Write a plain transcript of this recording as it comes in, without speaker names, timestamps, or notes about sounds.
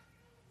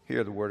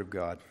Hear the word of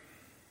God.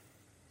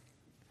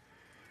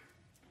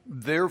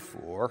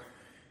 Therefore,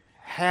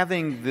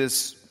 having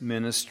this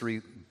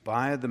ministry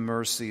by the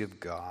mercy of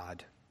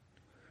God,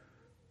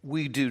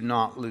 we do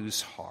not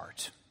lose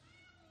heart.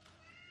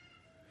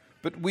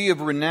 But we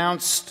have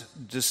renounced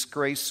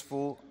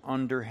disgraceful,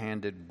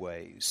 underhanded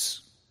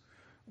ways.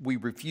 We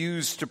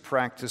refuse to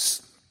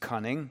practice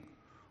cunning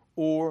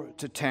or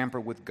to tamper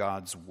with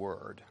God's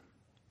word.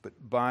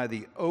 But by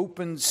the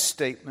open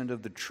statement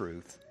of the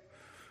truth,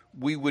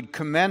 we would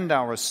commend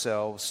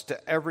ourselves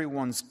to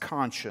everyone's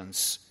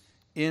conscience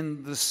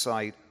in the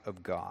sight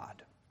of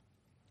God.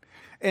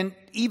 And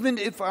even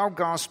if our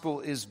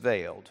gospel is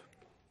veiled,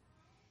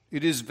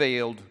 it is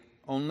veiled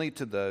only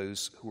to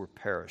those who are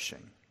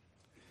perishing.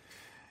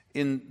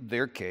 In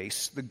their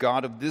case, the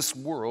God of this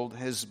world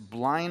has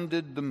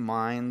blinded the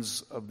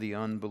minds of the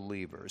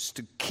unbelievers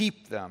to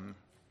keep them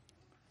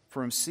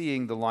from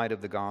seeing the light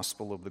of the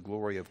gospel of the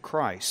glory of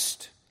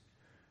Christ,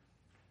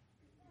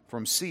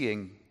 from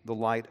seeing the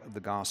light of the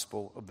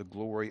gospel of the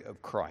glory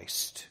of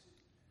Christ,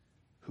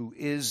 who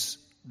is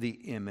the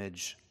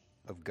image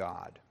of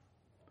God.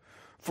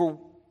 For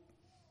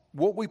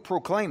what we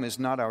proclaim is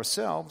not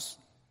ourselves,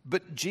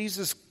 but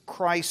Jesus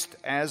Christ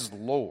as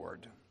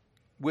Lord,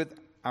 with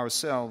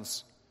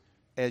ourselves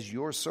as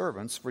your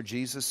servants for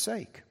Jesus'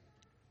 sake.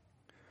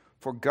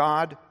 For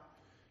God,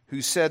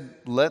 who said,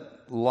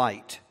 "Let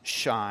light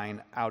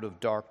shine out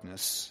of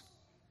darkness,"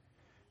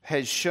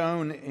 has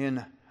shone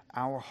in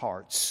our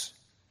hearts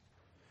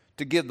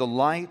to give the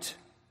light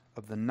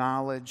of the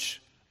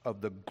knowledge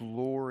of the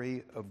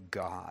glory of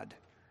God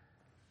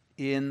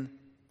in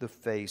the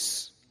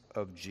face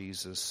of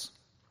Jesus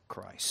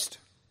Christ.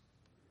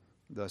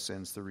 Thus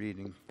ends the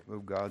reading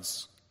of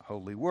God's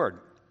holy word.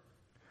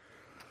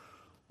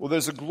 Well,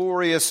 there's a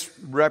glorious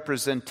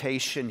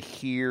representation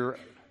here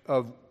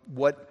of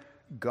what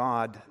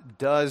God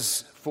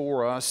does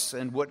for us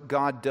and what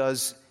God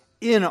does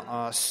in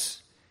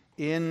us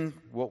in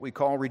what we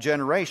call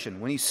regeneration,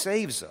 when He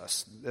saves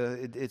us.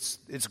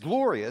 It's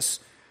glorious,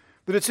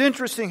 but it's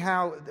interesting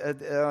how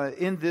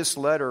in this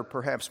letter,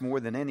 perhaps more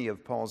than any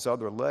of Paul's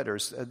other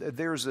letters,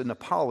 there's an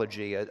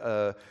apology,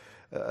 a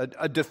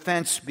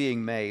defense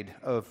being made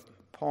of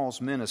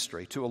Paul's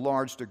ministry. To a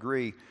large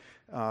degree,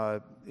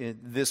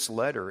 this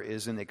letter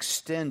is an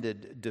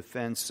extended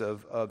defense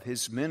of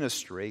his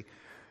ministry,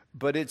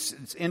 but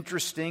it's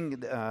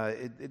interesting,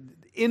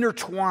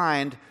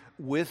 intertwined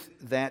with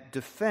that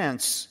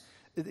defense.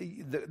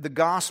 The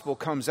gospel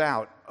comes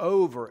out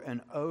over and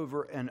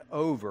over and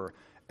over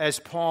as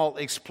Paul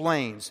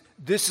explains,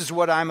 this is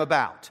what I'm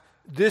about,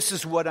 this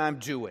is what I'm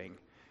doing,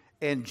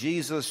 and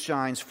Jesus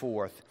shines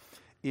forth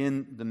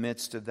in the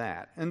midst of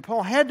that. And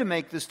Paul had to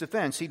make this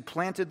defense. He'd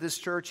planted this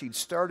church, he'd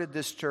started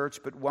this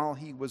church, but while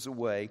he was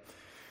away,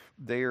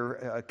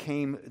 there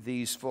came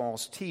these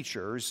false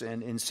teachers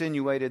and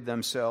insinuated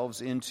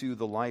themselves into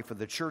the life of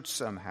the church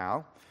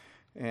somehow.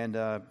 And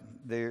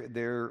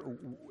there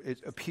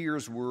it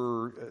appears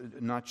were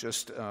not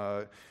just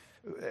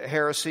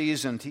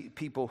heresies and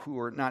people who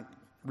are not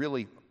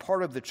really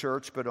part of the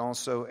church, but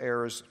also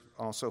errors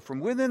also from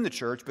within the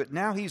church. But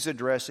now he's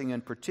addressing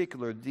in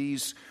particular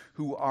these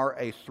who are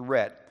a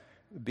threat,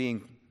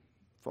 being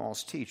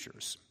false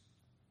teachers.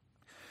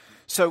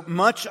 So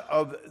much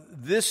of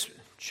this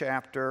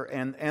chapter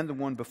and the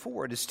one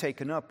before it is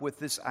taken up with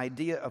this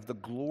idea of the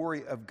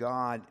glory of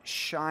God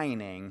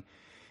shining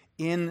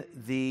in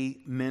the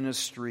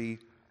ministry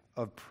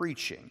of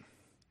preaching.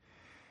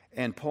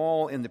 And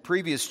Paul, in the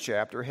previous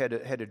chapter, had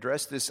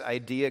addressed this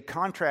idea,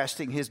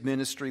 contrasting his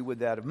ministry with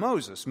that of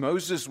Moses.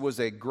 Moses was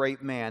a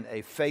great man,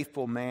 a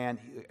faithful man,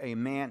 a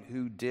man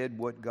who did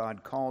what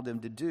God called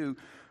him to do,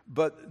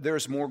 but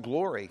there's more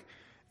glory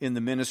in the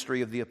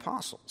ministry of the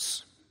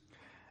apostles.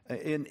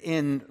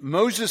 In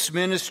Moses'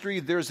 ministry,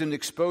 there's an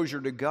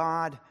exposure to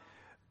God,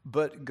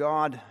 but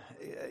God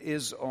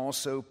is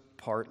also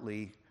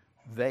partly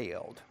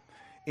veiled.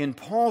 In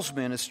Paul's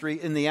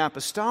ministry, in the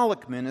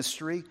apostolic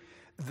ministry,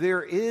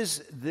 there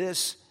is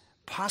this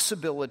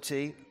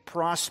possibility,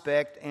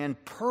 prospect,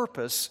 and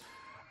purpose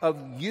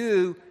of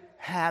you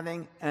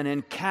having an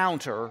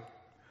encounter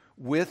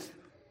with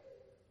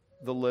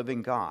the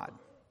living God.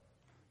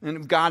 And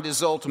if God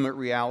is ultimate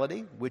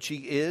reality, which He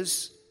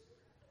is,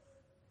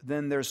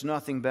 then there's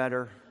nothing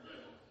better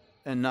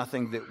and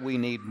nothing that we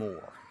need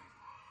more.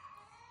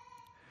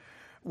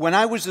 When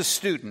I was a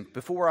student,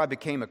 before I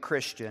became a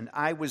Christian,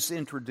 I was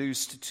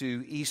introduced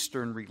to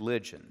Eastern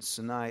religions,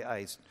 and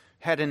I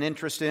had an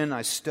interest in,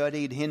 I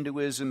studied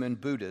Hinduism and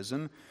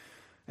Buddhism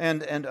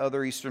and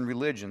other Eastern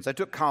religions. I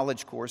took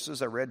college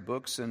courses, I read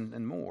books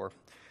and more.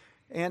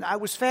 And I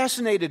was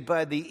fascinated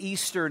by the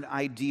Eastern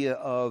idea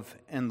of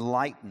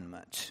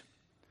enlightenment.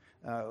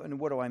 And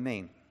what do I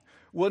mean?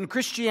 Well, in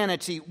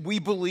Christianity, we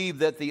believe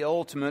that the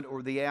ultimate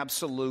or the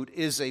absolute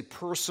is a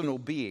personal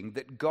being,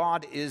 that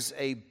God is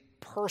a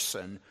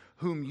person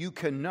whom you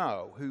can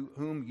know,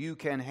 whom you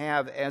can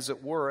have, as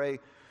it were,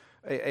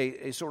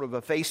 a sort of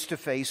a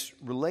face-to-face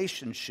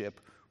relationship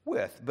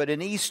with. But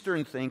in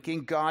Eastern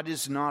thinking, God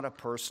is not a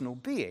personal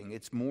being.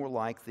 It's more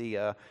like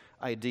the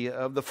idea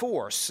of the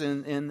Force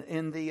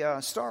in the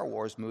Star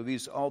Wars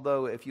movies,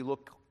 although if you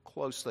look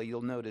closely,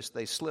 you'll notice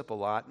they slip a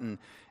lot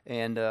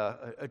and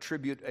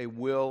attribute a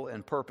will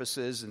and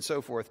purposes and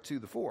so forth to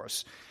the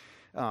Force.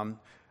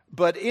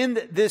 But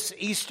in this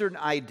Eastern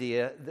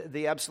idea,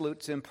 the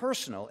absolute's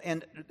impersonal.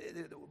 And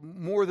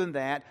more than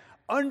that,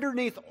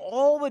 underneath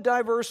all the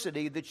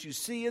diversity that you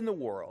see in the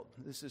world,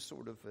 this is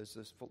sort of, as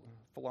this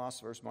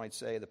philosophers might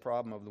say, the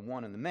problem of the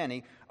one and the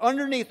many.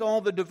 Underneath all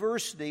the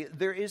diversity,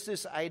 there is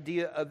this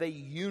idea of a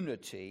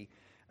unity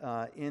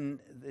in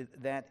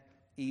that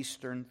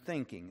Eastern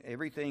thinking.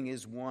 Everything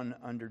is one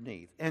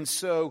underneath. And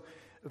so,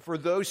 for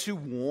those who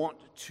want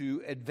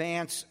to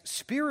advance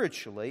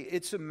spiritually,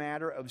 it's a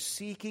matter of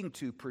seeking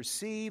to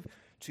perceive,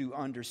 to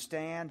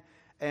understand,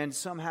 and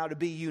somehow to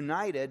be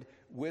united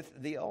with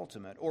the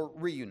ultimate, or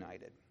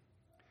reunited.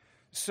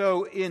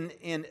 So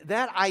in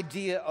that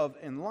idea of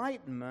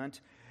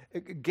enlightenment,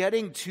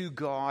 getting to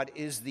God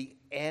is the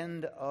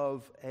end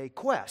of a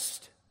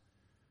quest.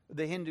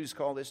 The Hindus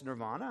call this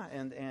nirvana,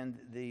 and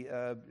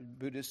the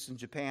Buddhists in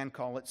Japan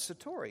call it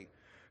satori.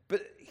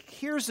 But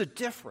here's a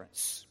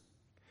difference.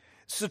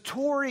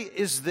 Satori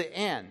is the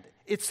end.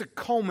 It's a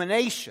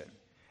culmination.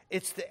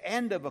 It's the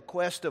end of a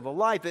quest of a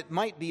life. It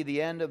might be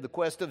the end of the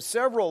quest of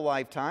several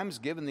lifetimes,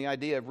 given the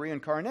idea of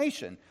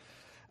reincarnation.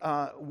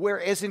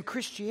 Whereas in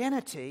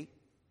Christianity,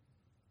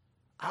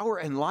 our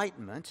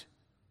enlightenment,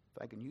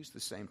 if I can use the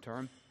same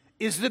term,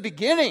 is the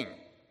beginning.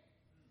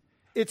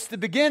 It's the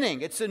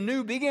beginning. It's a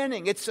new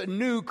beginning. It's a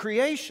new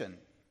creation.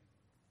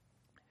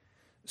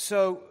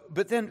 So,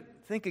 but then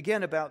think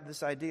again about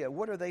this idea.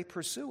 What are they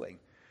pursuing?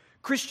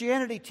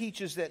 Christianity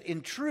teaches that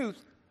in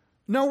truth,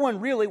 no one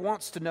really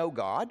wants to know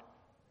God.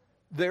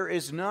 There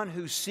is none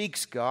who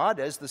seeks God,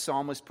 as the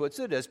psalmist puts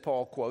it, as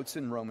Paul quotes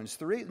in Romans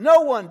 3.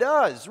 No one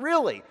does,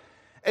 really.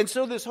 And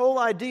so this whole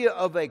idea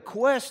of a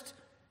quest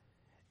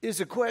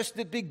is a quest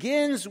that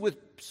begins with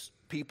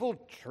people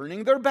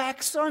turning their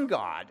backs on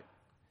God.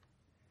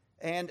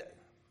 And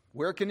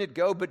where can it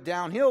go but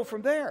downhill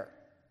from there?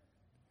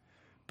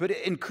 But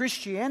in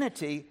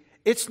Christianity,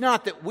 it's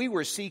not that we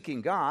were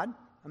seeking God.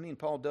 I mean,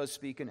 Paul does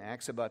speak in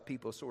Acts about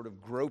people sort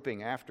of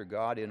groping after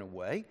God in a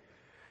way.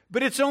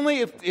 But it's only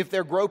if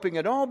they're groping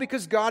at all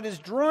because God is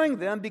drawing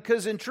them,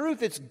 because in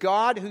truth it's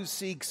God who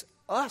seeks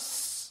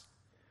us.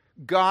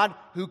 God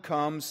who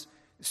comes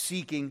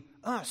seeking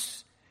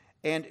us,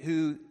 and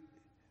who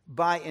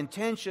by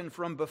intention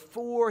from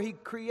before he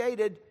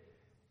created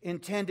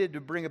intended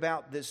to bring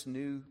about this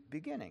new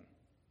beginning.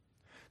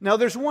 Now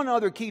there's one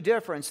other key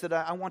difference that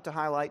I want to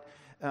highlight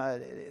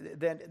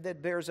that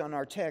bears on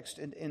our text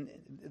in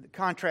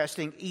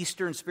contrasting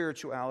Eastern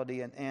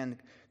spirituality and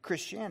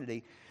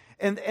Christianity.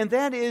 And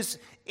that is,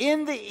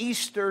 in the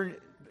Eastern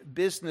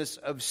business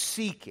of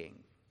seeking,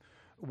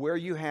 where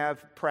you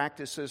have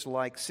practices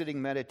like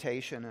sitting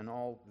meditation and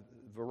all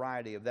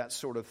variety of that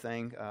sort of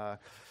thing,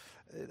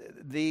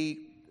 the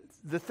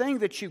thing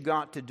that you've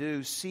got to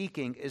do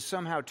seeking is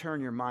somehow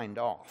turn your mind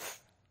off.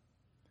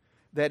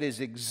 That is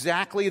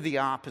exactly the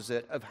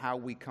opposite of how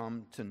we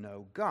come to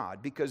know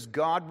God, because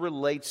God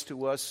relates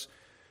to us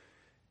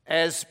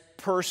as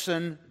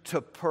person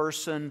to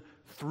person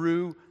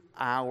through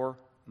our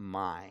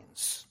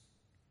minds.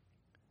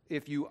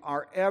 If you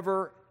are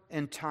ever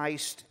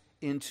enticed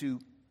into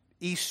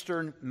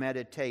Eastern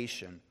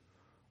meditation,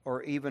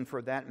 or even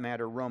for that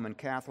matter Roman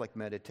Catholic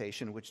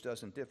meditation, which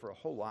doesn't differ a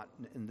whole lot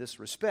in this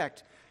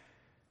respect,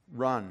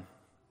 run.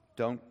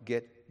 Don't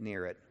get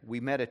near it.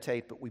 We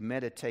meditate, but we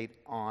meditate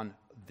on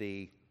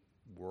the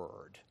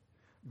Word.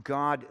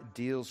 God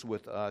deals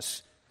with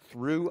us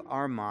through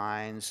our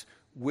minds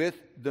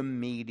with the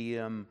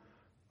medium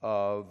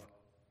of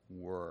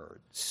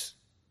words.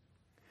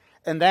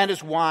 And that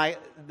is why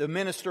the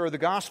minister of the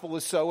gospel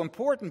is so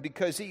important,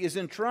 because he is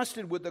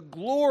entrusted with the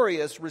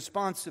glorious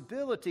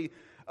responsibility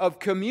of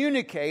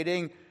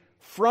communicating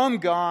from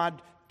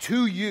God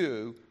to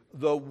you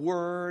the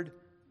Word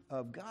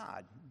of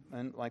God.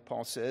 And like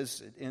Paul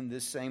says in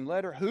this same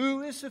letter,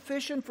 who is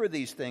sufficient for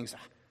these things?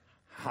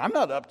 I'm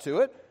not up to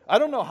it. I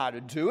don't know how to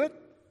do it.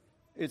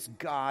 It's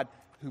God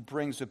who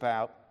brings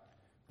about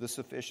the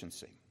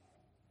sufficiency.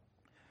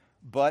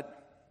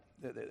 But,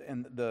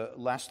 and the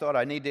last thought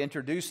I need to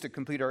introduce to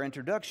complete our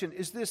introduction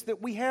is this,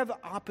 that we have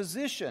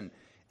opposition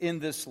in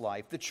this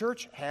life. The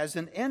church has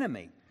an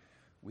enemy.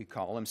 We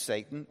call him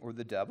Satan or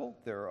the devil.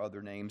 There are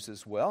other names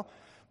as well.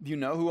 You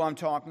know who I'm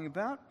talking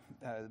about?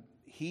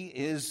 He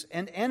is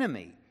an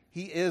enemy.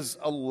 He is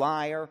a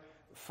liar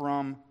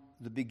from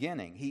the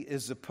beginning. He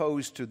is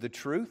opposed to the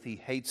truth. He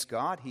hates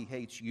God. He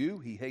hates you.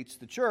 He hates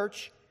the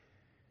church.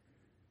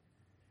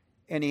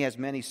 And he has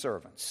many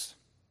servants.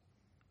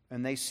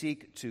 And they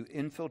seek to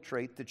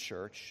infiltrate the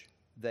church.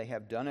 They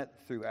have done it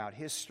throughout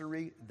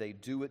history. They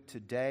do it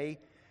today.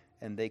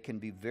 And they can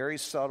be very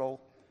subtle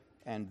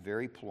and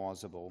very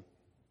plausible.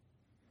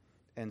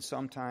 And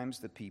sometimes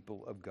the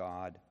people of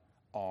God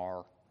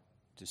are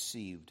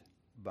deceived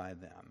by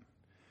them.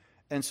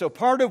 And so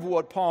part of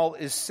what Paul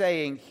is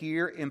saying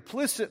here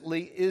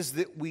implicitly is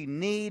that we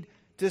need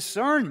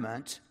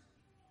discernment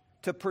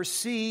to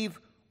perceive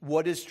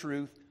what is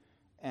truth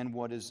and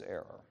what is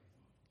error.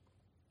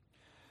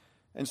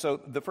 And so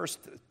the first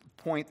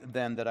point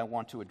then that I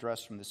want to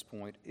address from this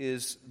point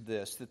is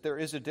this, that there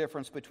is a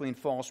difference between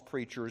false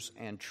preachers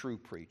and true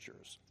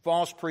preachers.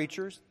 False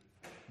preachers,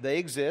 they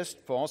exist,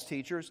 false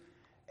teachers,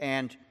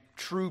 and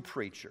true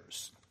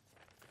preachers.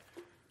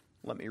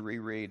 Let me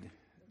reread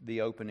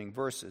the opening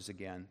verses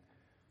again.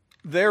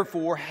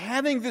 Therefore,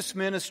 having this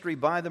ministry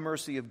by the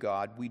mercy of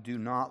God, we do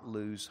not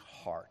lose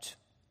heart.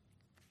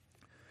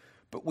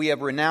 But we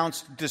have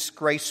renounced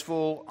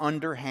disgraceful,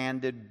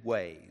 underhanded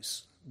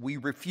ways. We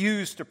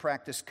refuse to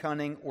practice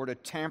cunning or to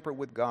tamper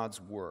with God's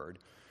word.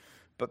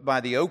 But by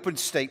the open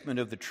statement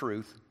of the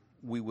truth,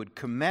 we would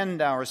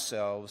commend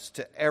ourselves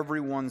to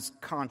everyone's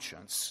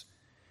conscience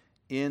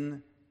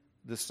in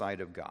the sight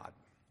of God.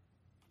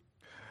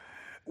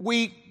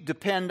 We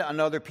depend on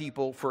other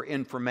people for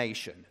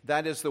information.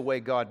 That is the way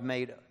God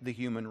made the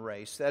human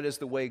race. That is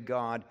the way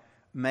God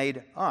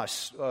made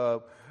us.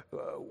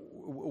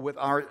 With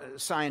our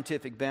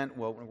scientific bent,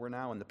 well, we're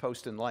now in the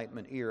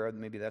post-Enlightenment era.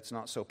 Maybe that's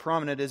not so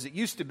prominent as it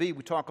used to be.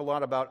 We talk a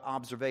lot about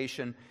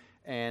observation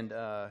and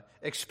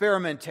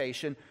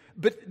experimentation.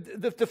 But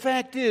the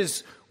fact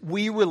is,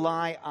 we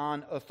rely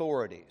on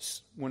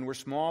authorities. When we're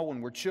small,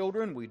 when we're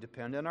children, we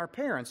depend on our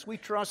parents. We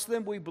trust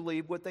them. We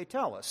believe what they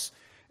tell us.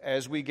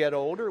 As we get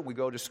older, we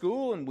go to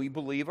school and we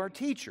believe our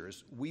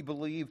teachers. We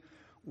believe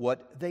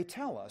what they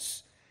tell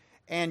us.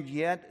 And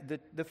yet,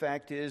 the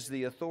fact is,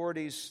 the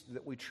authorities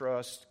that we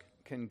trust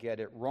can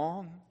get it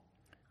wrong.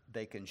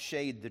 They can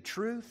shade the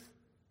truth.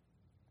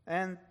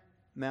 And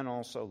men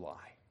also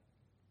lie.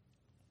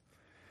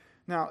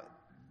 Now,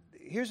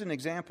 here's an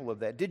example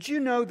of that. Did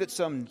you know that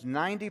some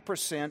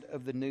 90%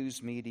 of the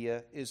news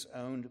media is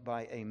owned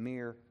by a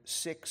mere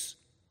 6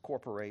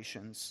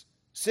 corporations?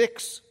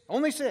 6,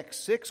 only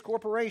 6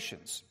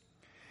 corporations.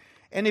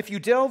 And if you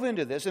delve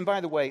into this, and by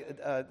the way,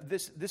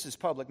 this is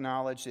public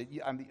knowledge.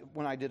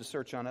 When I did a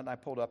search on it, I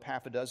pulled up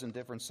half a dozen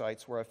different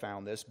sites where I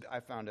found this. I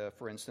found,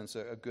 for instance,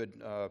 a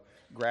good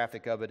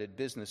graphic of it at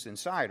Business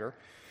Insider.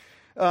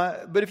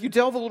 But if you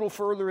delve a little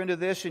further into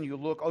this and you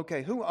look,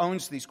 okay, who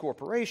owns these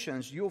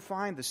corporations, you'll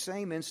find the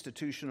same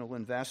institutional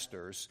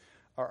investors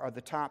are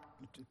the top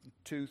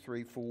 2,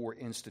 3, 4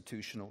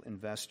 institutional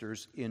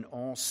investors in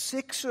all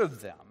 6 of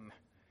them.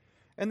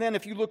 And then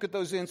if you look at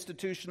those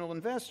institutional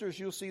investors,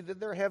 you'll see that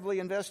they're heavily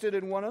invested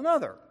in one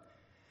another.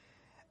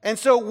 And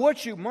so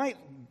what you might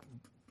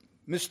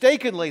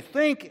mistakenly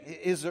think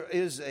is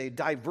a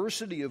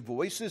diversity of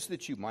voices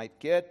that you might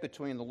get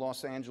between the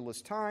Los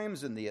Angeles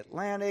Times and the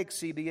Atlantic,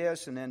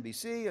 CBS and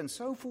NBC and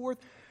so forth,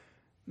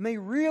 may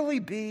really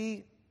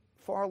be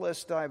far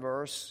less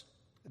diverse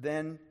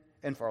than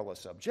and far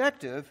less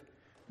objective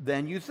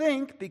than you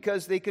think,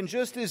 because they can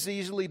just as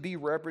easily be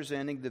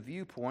representing the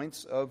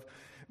viewpoints of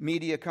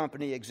media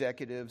company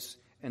executives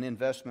and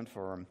investment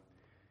firm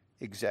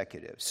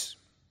executives.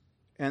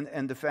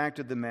 And the fact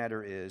of the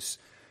matter is,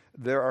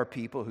 there are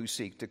people who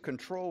seek to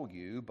control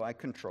you by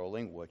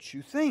controlling what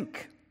you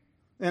think.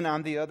 And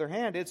on the other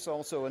hand, it's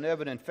also an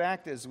evident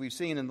fact, as we've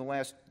seen in the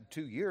last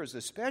 2 years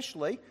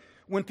especially,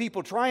 when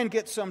people try and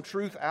get some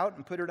truth out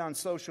and put it on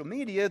social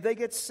media, they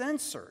get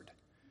censored.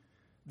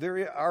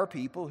 There are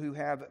people who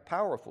have,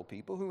 powerful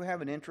people, who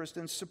have an interest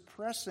in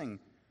suppressing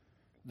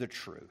the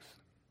truth.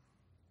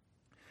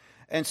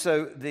 And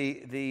so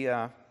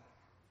the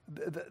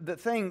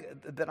thing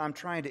that I'm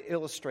trying to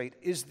illustrate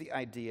is the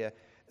idea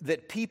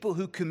that people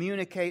who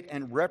communicate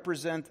and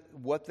represent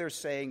what they're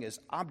saying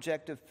as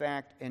objective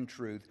fact and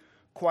truth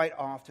quite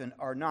often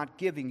are not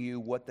giving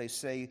you what they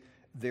say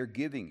they're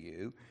giving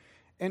you.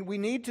 And we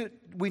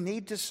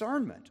need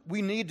discernment.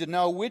 We need to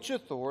know which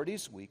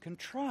authorities we can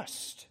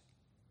trust.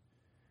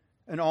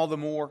 And all the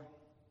more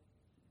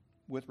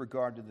with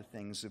regard to the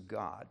things of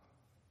God.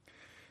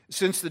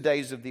 Since the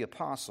days of the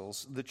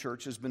apostles, the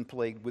church has been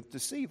plagued with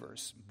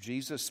deceivers.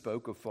 Jesus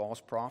spoke of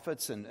false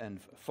prophets and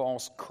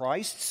false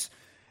Christs,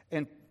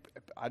 and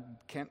I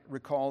can't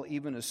recall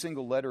even a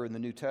single letter in the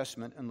New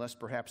Testament, unless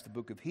perhaps the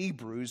book of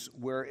Hebrews,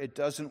 where it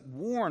doesn't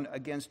warn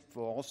against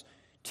false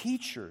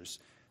teachers.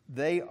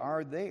 They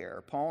are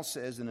there. Paul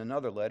says in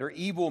another letter,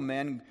 evil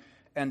men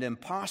and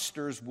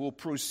impostors will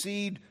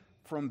proceed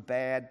from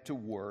bad to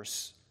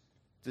worse,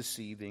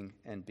 deceiving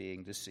and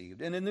being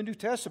deceived. And in the New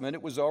Testament,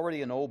 it was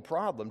already an old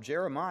problem.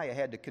 Jeremiah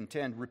had to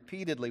contend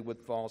repeatedly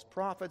with false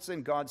prophets,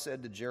 and God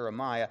said to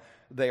Jeremiah,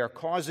 they are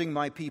causing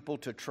my people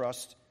to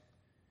trust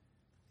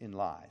in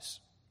lies.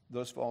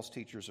 Those false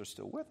teachers are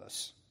still with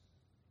us.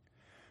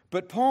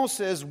 But Paul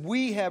says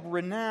we have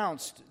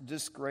renounced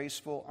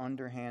disgraceful,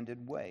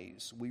 underhanded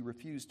ways. We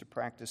refuse to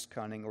practice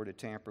cunning or to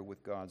tamper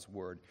with God's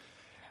word.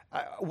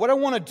 What I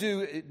want to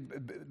do,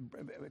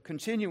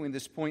 continuing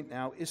this point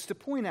now, is to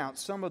point out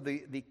some of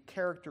the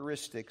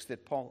characteristics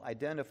that Paul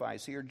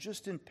identifies here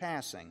just in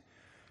passing.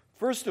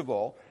 First of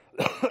all,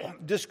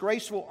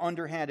 disgraceful,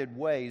 underhanded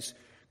ways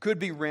could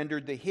be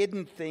rendered the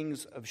hidden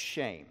things of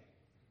shame.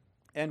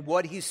 And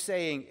what he's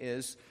saying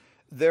is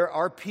There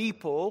are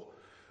people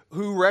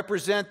who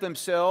represent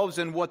themselves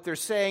and what they're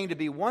saying to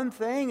be one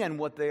thing, and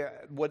what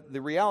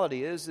the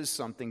reality is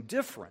something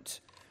different.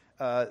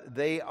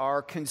 They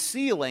are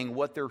concealing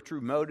what their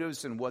true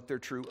motives and what their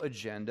true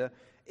agenda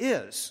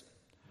is.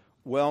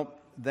 Well,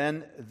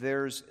 then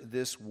there's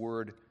this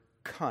word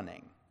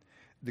cunning.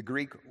 The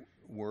Greek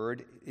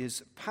word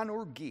is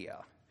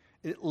panorgia.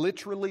 It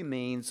literally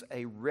means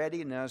a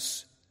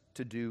readiness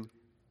to do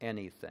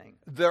anything.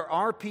 There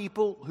are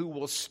people who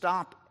will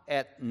stop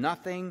at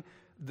nothing.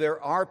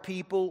 There are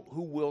people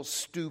who will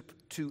stoop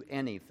to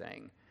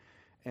anything.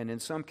 And in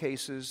some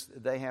cases,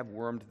 they have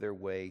wormed their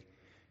way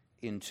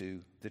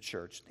into the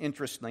church.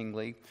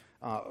 Interestingly,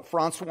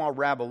 Francois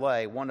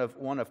Rabelais, one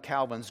of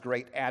Calvin's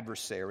great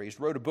adversaries,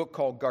 wrote a book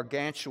called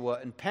Gargantua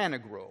and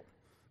Pantagruel.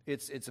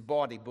 It's a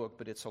bawdy book,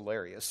 but it's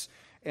hilarious.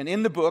 And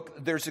in the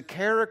book, there's a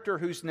character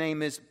whose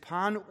name is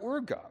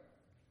Panurga.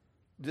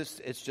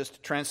 It's just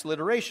a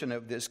transliteration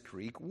of this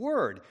Greek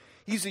word.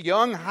 He's a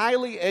young,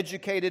 highly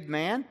educated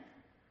man,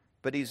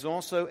 but he's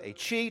also a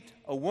cheat,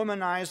 a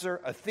womanizer,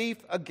 a thief,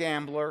 a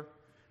gambler,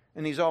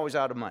 and he's always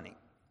out of money.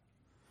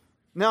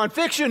 Now, in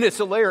fiction, it's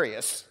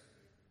hilarious,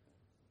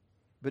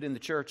 but in the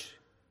church,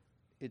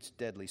 it's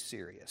deadly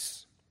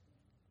serious.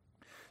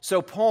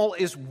 So Paul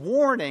is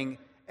warning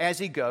as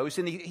he goes,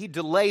 and he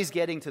delays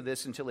getting to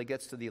this until he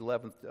gets to the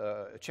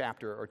 11th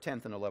chapter, or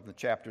 10th and 11th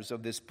chapters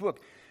of this book.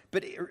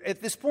 But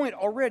at this point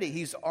already,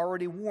 he's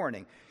already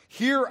warning.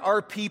 Here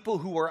are people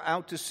who are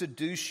out to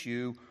seduce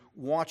you.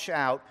 Watch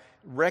out.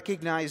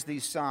 Recognize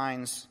these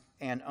signs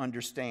and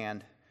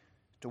understand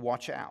to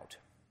watch out.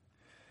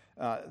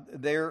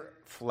 They're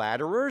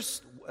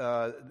flatterers.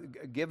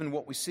 Given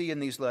what we see in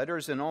these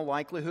letters, in all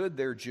likelihood,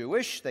 they're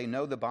Jewish. They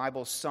know the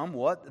Bible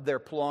somewhat. They're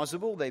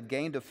plausible. They've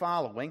gained a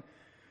following.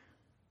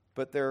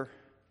 But their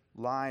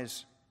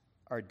lies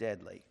are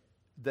deadly.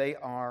 They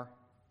are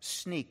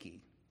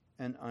sneaky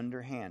and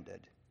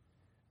underhanded.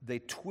 They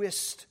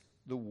twist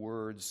the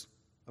words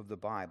of the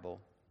Bible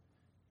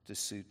to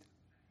suit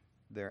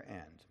their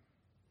end.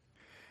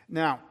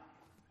 Now,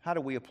 how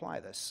do we apply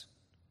this?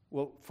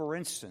 Well, for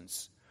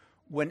instance,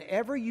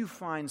 whenever you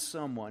find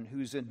someone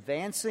who's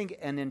advancing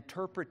an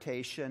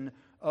interpretation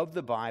of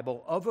the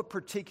Bible, of a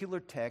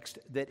particular text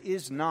that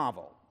is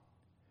novel,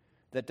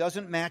 that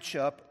doesn't match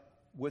up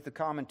with the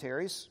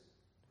commentaries,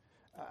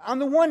 on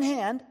the one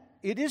hand,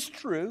 it is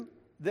true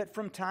that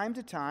from time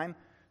to time,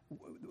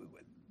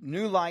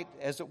 new light,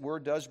 as it were,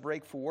 does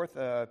break forth.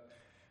 I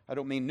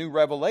don't mean new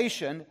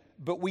revelation,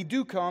 but we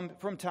do come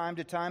from time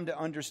to time to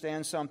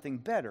understand something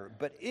better.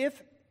 But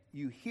if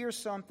you hear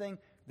something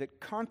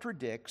that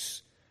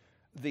contradicts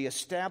the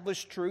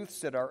established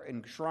truths that are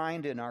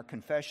enshrined in our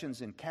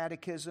confessions and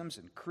catechisms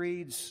and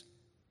creeds,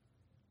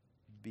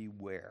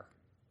 beware.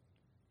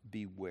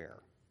 Beware.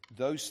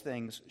 Those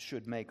things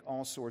should make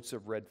all sorts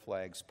of red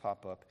flags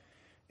pop up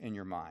in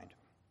your mind.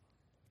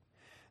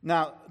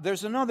 Now,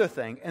 there's another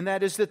thing, and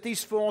that is that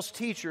these false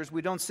teachers,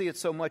 we don't see it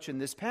so much in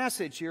this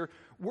passage here,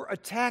 were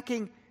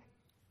attacking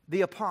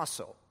the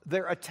apostle.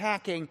 They're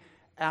attacking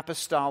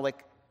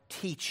apostolic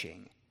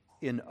teaching,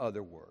 in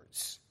other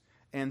words.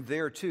 And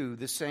there, too,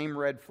 the same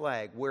red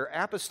flag, where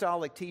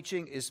apostolic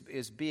teaching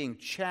is being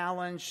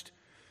challenged,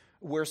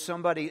 where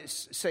somebody,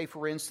 say,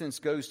 for instance,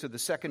 goes to the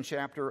 2nd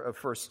chapter of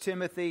 1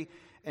 Timothy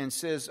and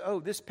says, oh,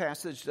 this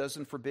passage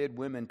doesn't forbid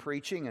women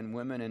preaching and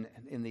women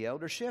in the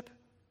eldership.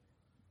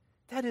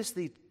 That is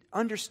the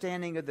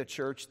understanding of the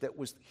church that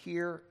was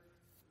here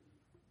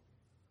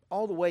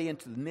all the way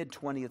into the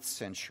mid-20th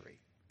century.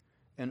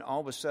 And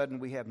all of a sudden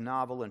we have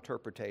novel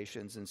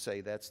interpretations and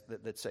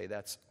that say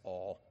that's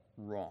all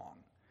wrong.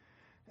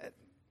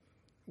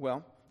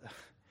 Well,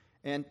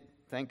 and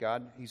thank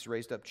God he's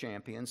raised up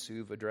champions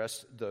who've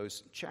addressed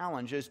those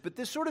challenges. But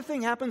this sort of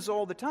thing happens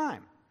all the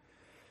time.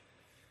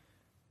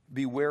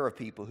 Beware of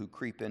people who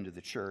creep into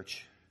the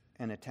church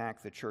and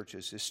attack the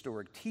church's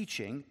historic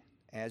teaching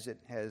as it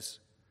has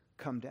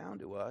come down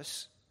to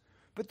us.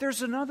 But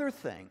there's another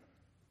thing.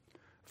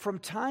 From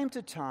time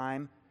to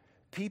time,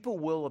 people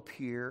will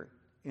appear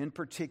in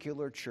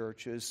particular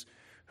churches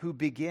who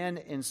begin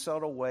in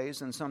subtle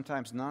ways, and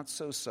sometimes not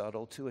so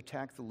subtle, to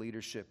attack the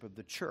leadership of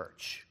the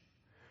church.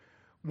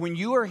 When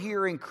you are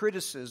hearing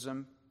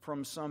criticism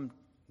from some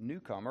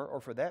newcomer, or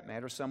for that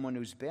matter, someone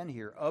who's been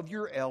here, of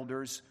your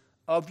elders,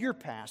 of your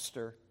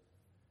pastor,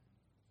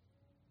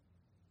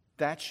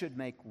 that should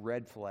make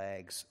red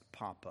flags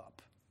pop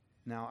up.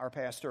 Now, our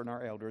pastor and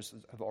our elders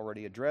have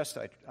already addressed,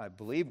 I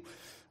believe.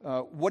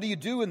 What do you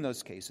do in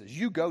those cases?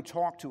 You go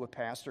talk to a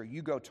pastor.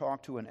 You go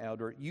talk to an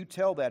elder. You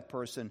tell that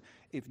person,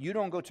 if you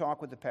don't go talk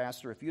with the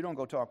pastor, if you don't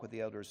go talk with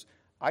the elders,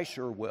 I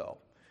sure will.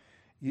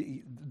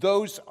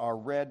 Those are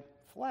red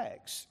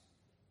flags.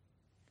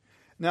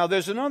 Now,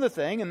 there's another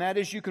thing, and that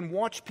is you can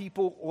watch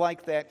people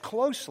like that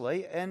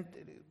closely, and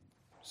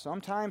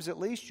sometimes at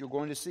least you're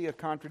going to see a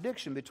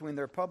contradiction between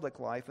their public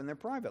life and their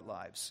private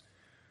lives,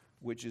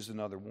 which is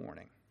another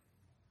warning.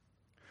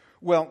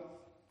 Well,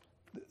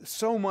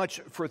 so much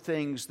for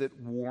things that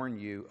warn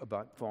you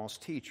about false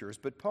teachers,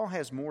 but Paul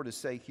has more to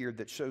say here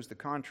that shows the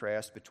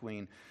contrast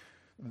between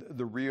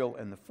the real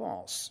and the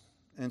false.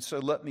 And so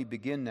let me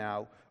begin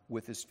now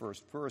with this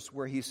first verse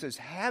where he says,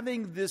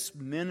 having this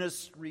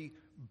ministry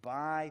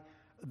by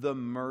the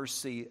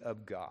mercy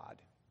of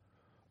God.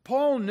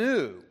 Paul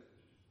knew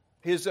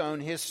his own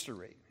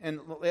history. And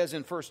as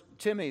in 1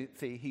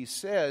 Timothy, he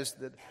says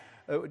that,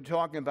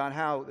 talking about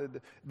how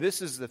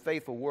this is the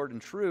faithful word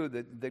and true,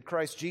 that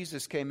Christ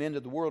Jesus came into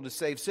the world to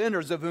save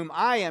sinners, of whom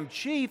I am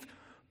chief.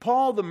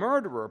 Paul the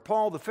murderer,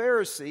 Paul the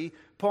Pharisee,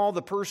 Paul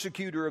the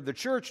persecutor of the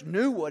church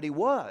knew what he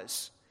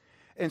was.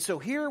 And so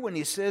here when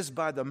he says,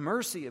 by the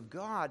mercy of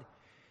God,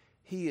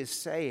 he is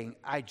saying,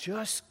 I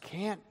just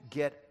can't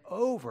get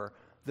over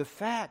the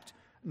fact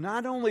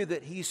not only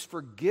that he's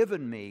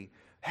forgiven me,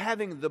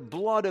 having the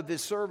blood of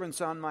his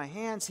servants on my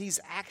hands, he's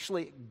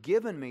actually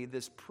given me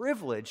this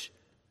privilege.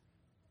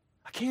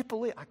 I can't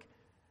believe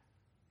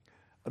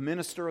a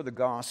minister of the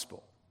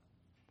gospel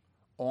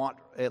ought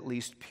at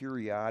least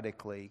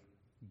periodically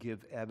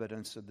give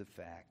evidence of the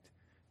fact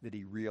that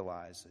he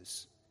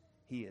realizes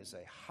he is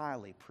a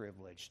highly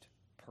privileged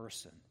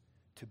person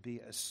to be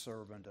a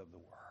servant of the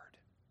word.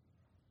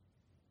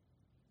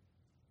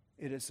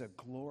 It is a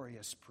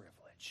glorious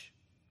privilege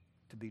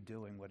to be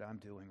doing what I'm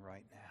doing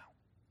right now.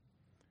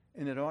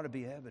 And it ought to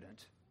be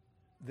evident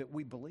that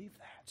we believe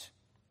that.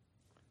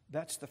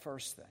 That's the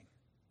first thing.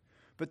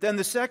 But then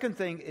the second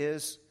thing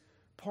is,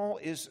 Paul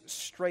is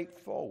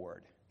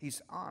straightforward.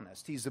 He's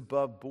honest. He's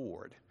above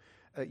board.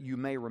 You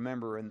may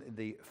remember in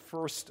the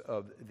first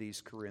of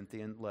these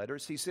Corinthian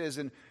letters, he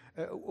says,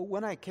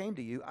 when I came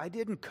to you, I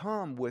didn't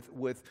come with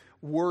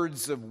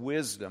words of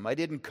wisdom. I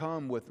didn't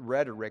come with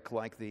rhetoric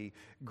like the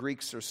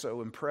Greeks are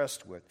so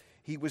impressed with.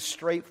 He was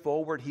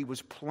straightforward. He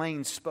was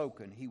plain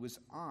spoken. He was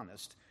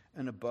honest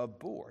and above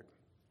board.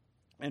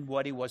 And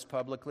what he was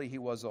publicly, he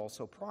was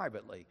also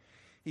privately.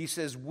 He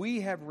says,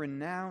 we have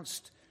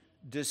renounced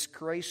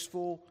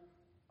disgraceful,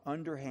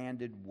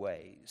 underhanded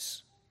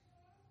ways.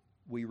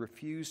 We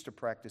refuse to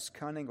practice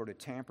cunning or to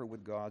tamper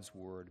with God's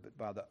word, but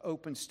by the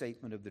open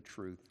statement of the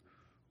truth,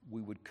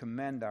 we would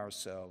commend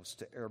ourselves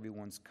to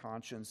everyone's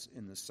conscience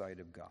in the sight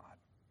of God.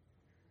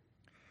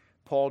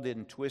 Paul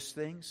didn't twist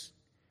things.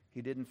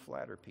 He didn't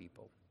flatter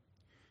people.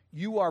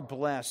 You are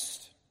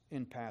blessed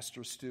in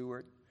Pastor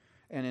Stewart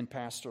and in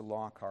Pastor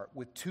Lockhart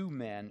with two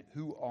men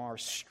who are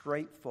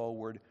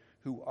straightforward,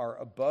 who are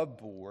above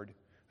board,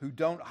 who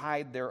don't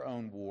hide their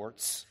own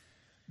warts.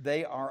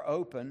 They are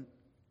open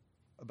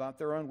about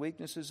their own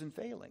weaknesses and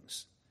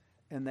failings,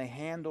 and they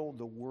handle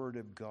the Word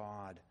of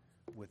God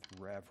with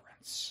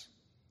reverence.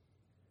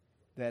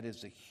 That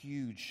is a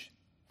huge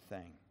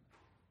thing.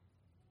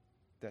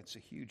 That's a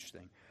huge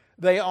thing.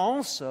 They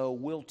also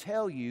will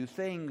tell you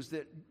things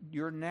that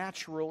your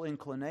natural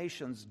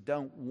inclinations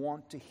don't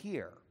want to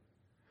hear.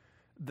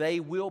 They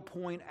will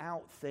point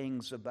out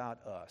things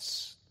about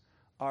us,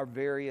 our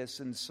various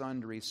and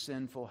sundry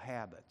sinful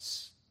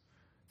habits,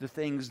 the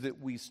things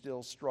that we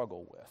still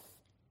struggle with.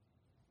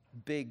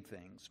 Big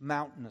things,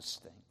 mountainous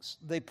things.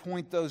 They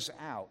point those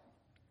out.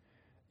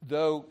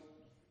 Though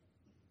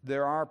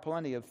there are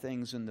plenty of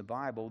things in the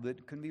Bible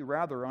that can be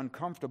rather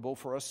uncomfortable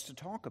for us to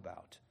talk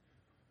about.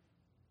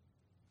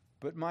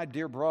 But my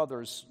dear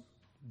brothers,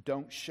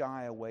 don't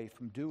shy away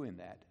from doing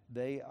that.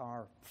 They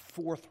are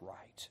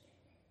forthright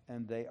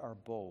and they are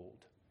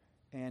bold.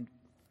 And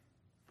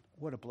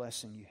what a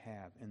blessing you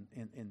have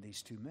in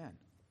these two men.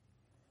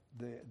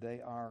 They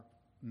are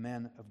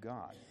men of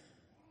God.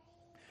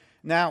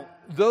 Now,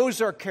 those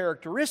are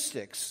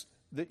characteristics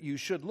that you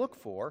should look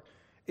for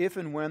if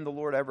and when the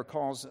Lord ever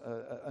calls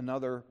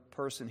another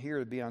person here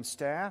to be on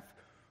staff,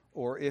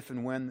 or if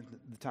and when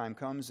the time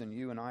comes and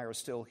you and I are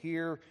still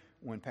here,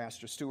 when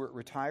Pastor Stewart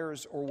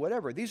retires, or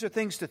whatever. These are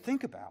things to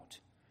think about.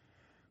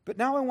 But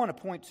now I want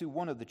to point to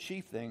one of the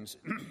chief things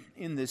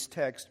in this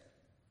text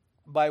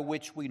by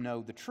which we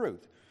know the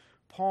truth.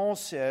 Paul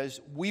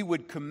says we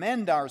would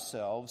commend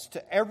ourselves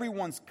to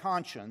everyone's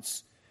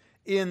conscience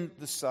in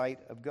the sight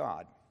of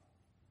God.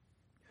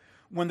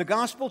 When the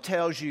gospel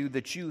tells you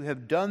that you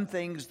have done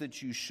things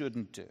that you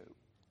shouldn't do,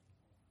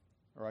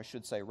 or I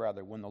should say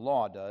rather, when the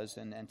law does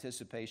in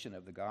anticipation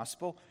of the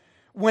gospel,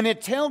 when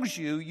it tells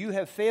you you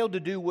have failed to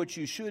do what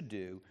you should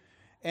do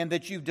and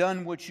that you've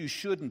done what you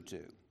shouldn't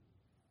do,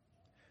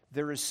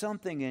 there is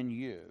something in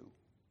you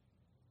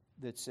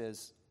that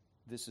says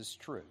this is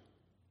true.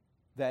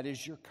 That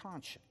is your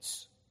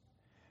conscience.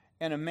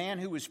 And a man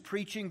who is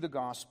preaching the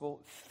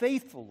gospel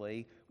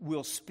faithfully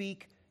will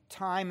speak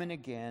time and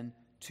again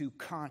to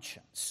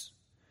conscience.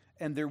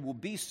 And there will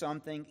be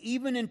something,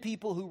 even in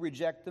people who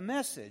reject the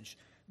message,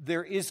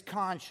 there is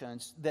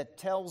conscience that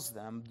tells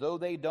them, though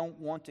they don't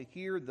want to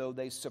hear, though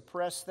they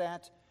suppress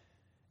that,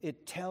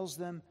 it tells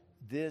them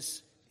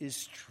this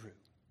is true.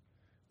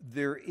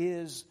 There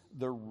is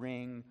the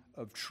ring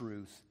of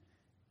truth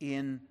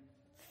in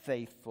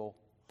faithful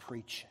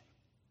preaching.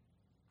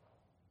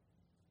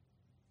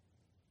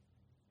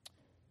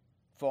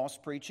 False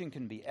preaching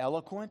can be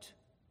eloquent.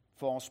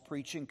 False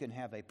preaching can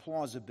have a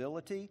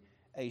plausibility,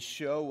 a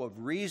show of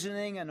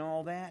reasoning and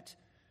all that,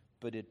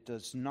 but it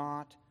does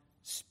not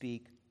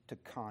speak to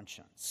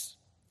conscience.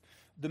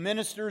 The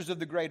ministers of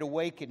the Great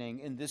Awakening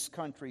in this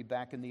country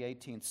back in the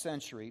 18th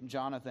century,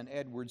 Jonathan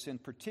Edwards in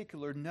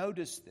particular,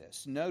 noticed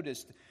this.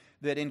 Noticed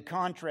that in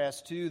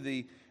contrast to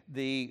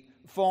the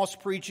false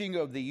preaching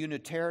of the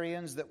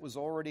Unitarians that was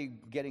already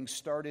getting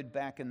started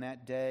back in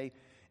that day,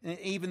 and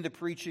even the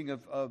preaching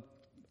of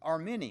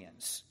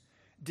Arminians,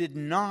 did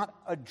not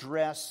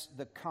address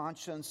the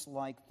conscience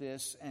like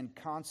this, and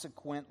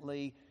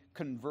consequently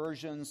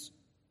conversions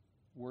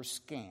were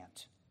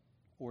scant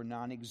or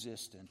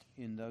non-existent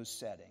in those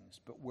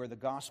settings. But where the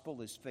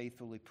gospel is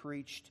faithfully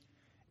preached,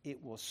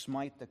 it will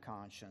smite the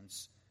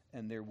conscience,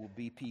 and there will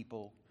be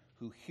people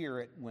who hear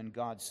it when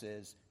God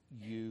says,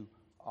 "You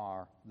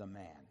are the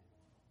man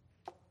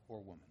or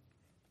woman."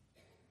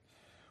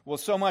 Well,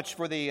 so much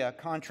for the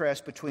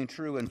contrast between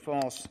true and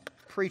false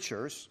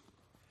preachers.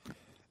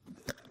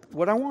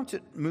 What I want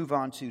to move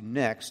on to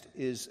next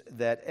is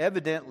that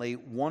evidently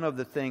one of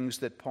the things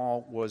that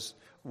Paul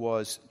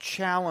was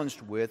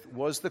challenged with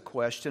was the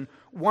question,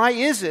 why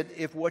is it,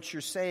 if what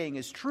you're saying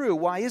is true,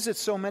 why is it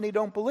so many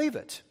don't believe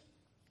it?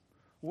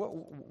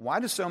 Why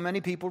do so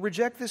many people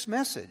reject this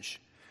message?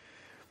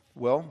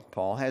 Well,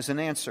 Paul has an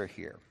answer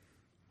here.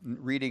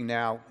 Reading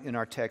now in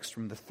our text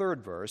from the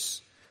 3rd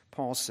verse,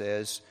 Paul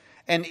says,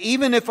 "And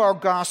even if our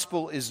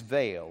gospel is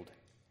veiled,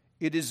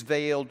 it is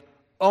veiled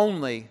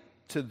only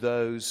to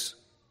those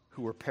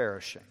who are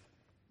perishing."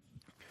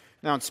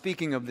 Now, in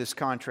speaking of this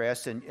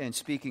contrast and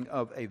speaking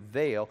of a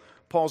veil,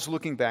 Paul's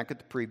looking back at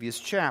the previous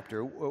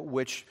chapter,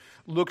 which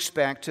looks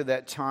back to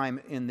that time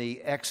in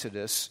the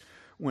Exodus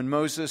when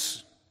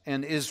Moses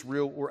and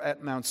Israel were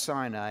at Mount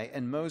Sinai,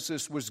 and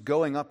Moses was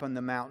going up on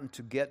the mountain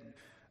to get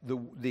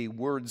the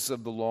words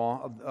of the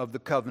law, of the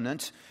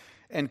covenant,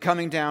 and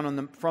coming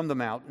down from the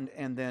mountain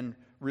and then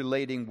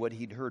relating what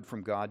he'd heard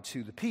from God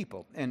to the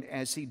people. And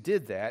as he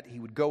did that, he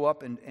would go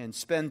up and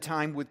spend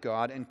time with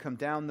God and come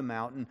down the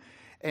mountain,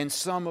 and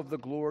some of the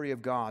glory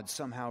of God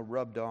somehow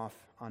rubbed off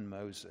on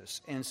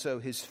Moses. And so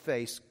his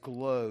face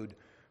glowed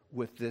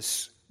with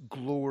this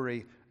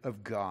glory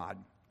of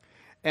God.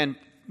 And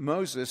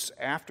Moses,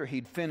 after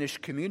he'd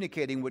finished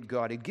communicating what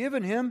God had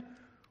given him,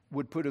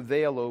 would put a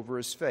veil over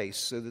his face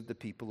so that the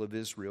people of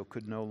Israel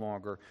could no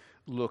longer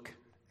look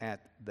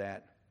at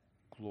that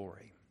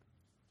glory.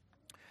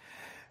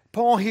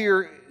 Paul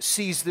here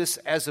sees this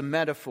as a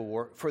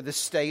metaphor for the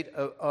state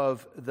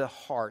of the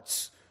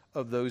hearts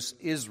of those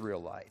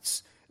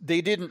Israelites.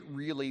 They didn't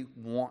really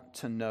want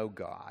to know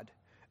God.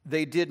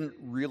 They didn't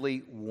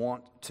really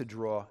want to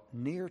draw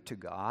near to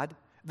God.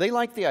 They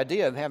liked the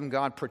idea of having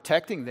God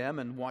protecting them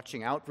and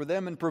watching out for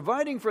them and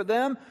providing for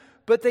them,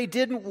 but they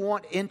didn't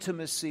want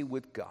intimacy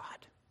with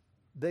God.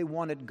 They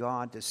wanted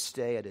God to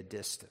stay at a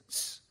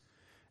distance.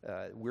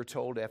 We're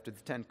told after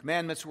the 10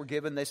 Commandments were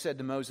given, they said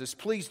to Moses,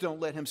 "Please don't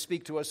let him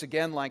speak to us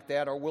again like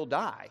that or we'll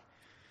die."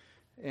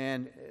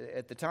 And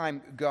at the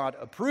time, God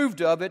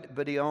approved of it,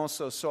 but he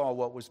also saw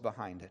what was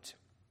behind it.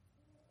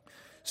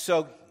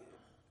 So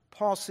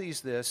Paul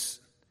sees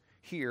this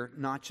here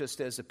not just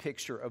as a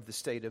picture of the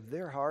state of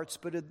their hearts,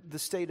 but the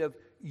state of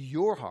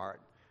your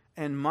heart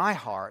and my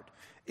heart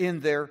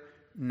in their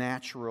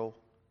natural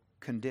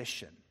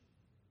condition.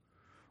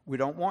 We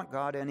don't want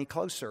God any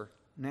closer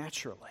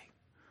naturally.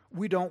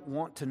 We don't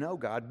want to know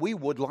God. We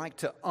would like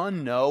to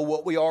unknow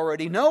what we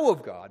already know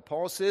of God.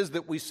 Paul says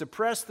that we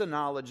suppress the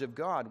knowledge of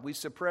God. We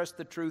suppress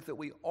the truth that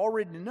we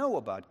already know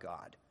about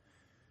God.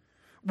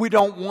 We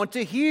don't want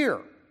to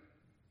hear.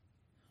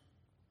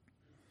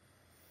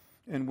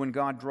 And when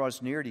God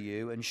draws near to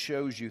you and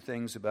shows you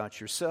things about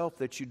yourself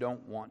that you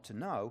don't want to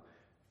know,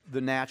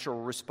 the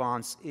natural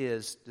response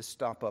is to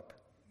stop up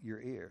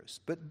your ears.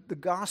 But the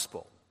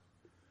gospel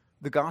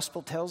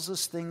tells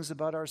us things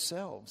about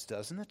ourselves,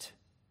 doesn't it?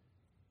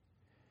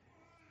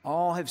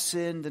 All have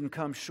sinned and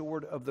come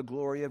short of the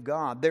glory of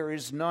God. There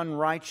is none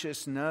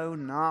righteous, no,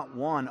 not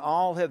one.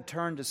 All have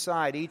turned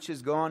aside. Each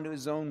has gone to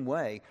his own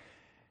way.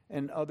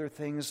 And other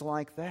things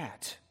like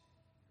that.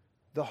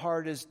 The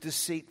heart is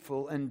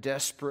deceitful and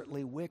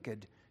desperately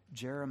wicked.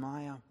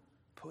 Jeremiah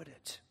put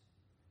it.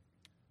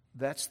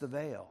 That's the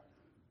veil.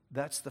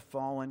 That's the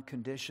fallen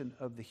condition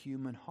of the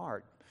human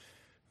heart.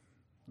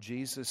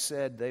 Jesus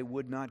said they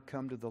would not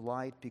come to the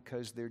light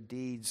because their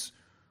deeds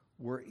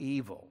were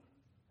evil.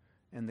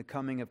 And the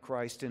coming of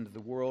Christ into the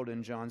world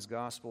in John's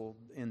Gospel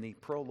in the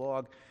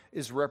prologue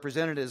is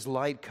represented as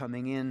light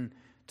coming in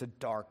to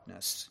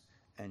darkness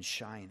and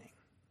shining.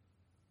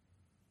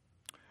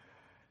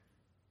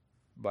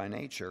 By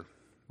nature,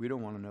 we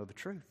don't want to know the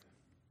truth.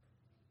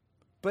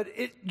 But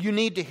you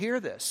need to hear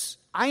this.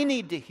 I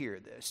need to hear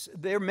this.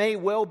 There may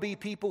well be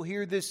people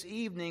here this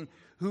evening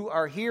who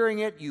are hearing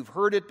it. You've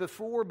heard it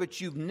before,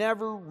 but you've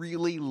never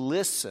really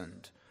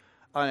listened.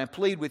 And I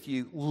plead with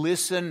you,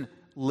 listen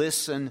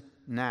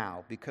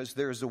now, because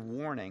there's a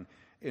warning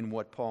in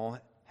what Paul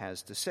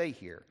has to say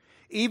here.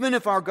 Even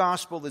if our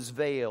gospel is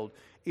veiled,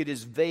 it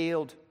is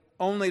veiled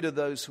only to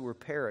those who are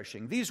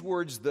perishing. These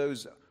words,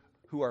 those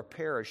who are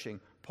perishing,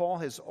 Paul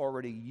has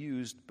already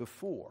used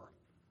before.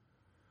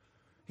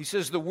 He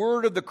says the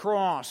word of the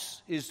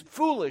cross is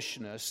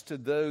foolishness to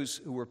those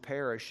who are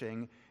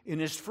perishing, in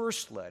his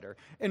first letter.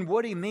 And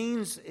what he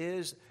means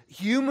is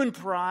human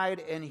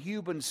pride and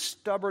human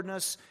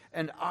stubbornness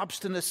and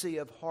obstinacy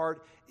of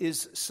heart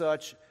is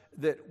such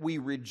that we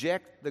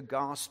reject the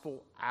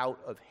gospel out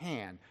of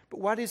hand. But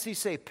why does he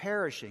say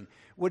perishing?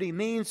 What he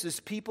means is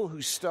people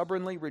who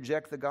stubbornly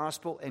reject the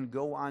gospel and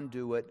go on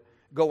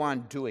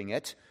doing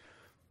it,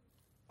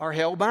 are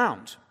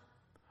hell-bound,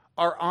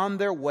 are on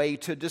their way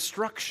to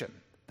destruction.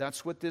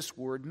 That's what this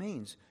word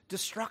means,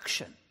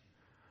 destruction,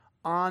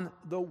 on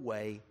the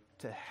way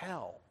to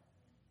hell.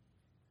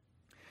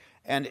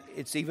 And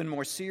it's even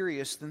more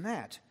serious than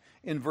that.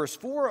 In verse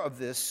 4 of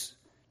this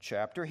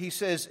chapter, he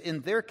says,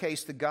 in their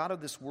case, the God of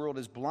this world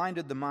has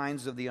blinded the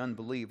minds of the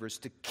unbelievers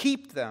to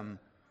keep them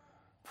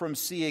from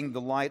seeing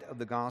the light of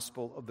the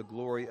gospel of the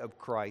glory of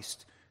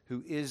Christ,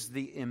 who is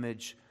the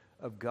image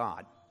of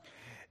God.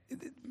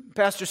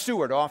 Pastor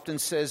Stewart often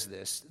says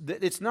this,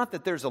 that it's not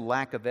that there's a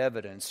lack of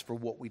evidence for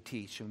what we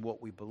teach and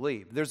what we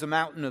believe. There's a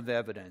mountain of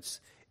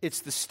evidence. It's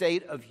the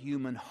state of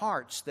human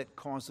hearts that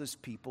causes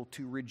people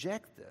to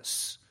reject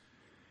this.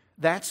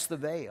 That's the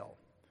veil.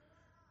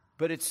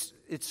 But it's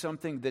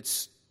something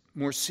that's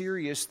more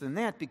serious than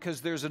that,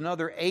 because there's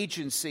another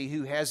agency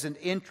who has an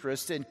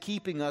interest in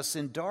keeping us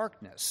in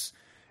darkness,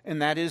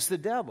 and that is the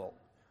devil.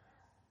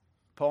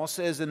 Paul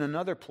says in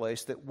another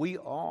place that we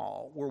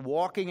all were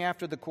walking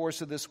after the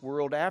course of this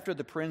world, after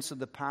the prince of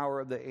the power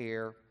of the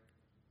air.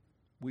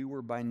 We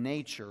were by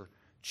nature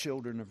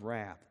children of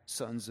wrath,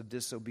 sons of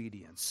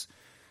disobedience.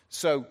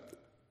 So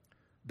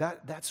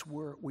that's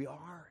where we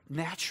are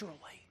naturally.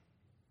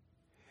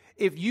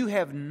 If you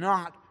have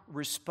not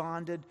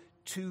responded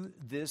to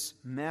this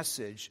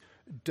message,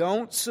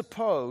 don't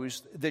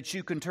suppose that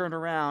you can turn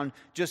around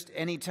just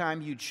any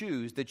time you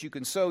choose, that you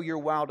can sow your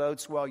wild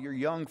oats while you're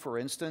young, for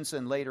instance,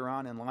 and later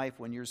on in life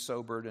when you're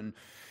sobered and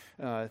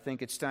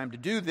think it's time to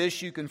do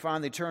this, you can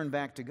finally turn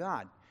back to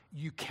God.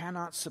 You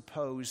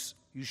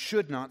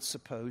should not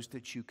suppose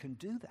that you can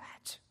do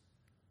that.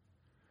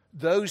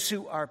 Those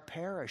who are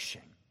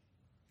perishing.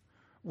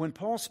 When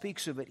Paul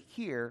speaks of it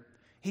here,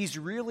 he's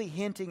really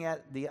hinting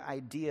at the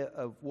idea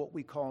of what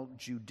we call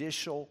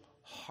judicial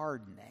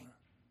hardening.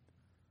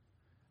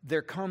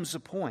 There comes a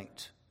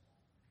point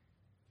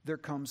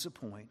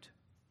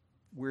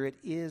where it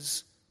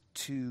is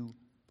too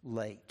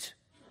late.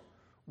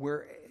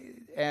 Where,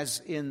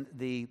 as in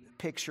the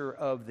picture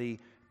of the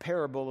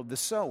parable of the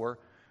sower,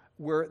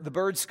 where the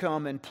birds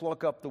come and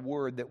pluck up the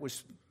word that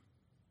was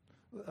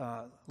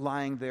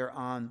lying there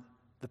on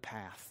the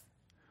path.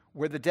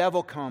 Where the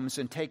devil comes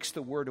and takes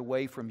the word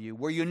away from you,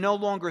 where you no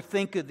longer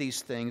think of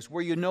these things,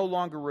 where you no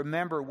longer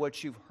remember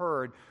what you've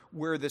heard,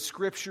 where the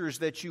scriptures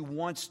that you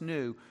once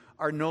knew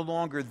are no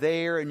longer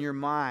there in your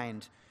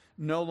mind,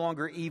 no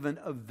longer even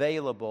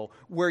available,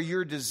 where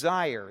your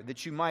desire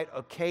that you might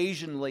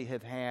occasionally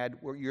have had,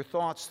 where your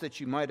thoughts that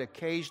you might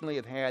occasionally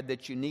have had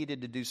that you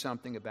needed to do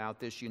something about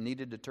this, you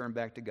needed to turn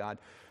back to God,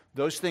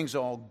 those things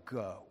all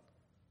go.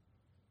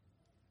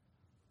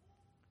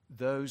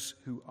 Those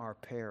who are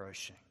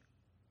perishing.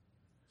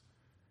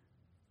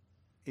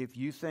 If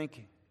you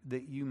think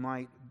that you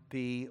might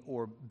be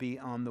or be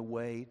on the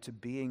way to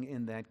being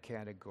in that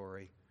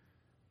category,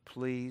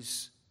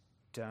 please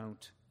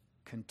don't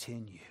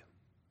continue.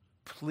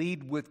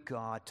 Plead with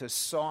God to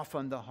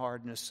soften the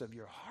hardness of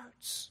your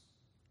hearts.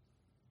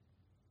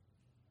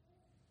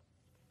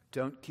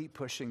 Don't keep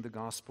pushing the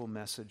gospel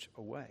message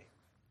away.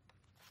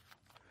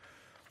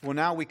 Well,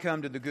 now we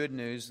come to the good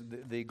news,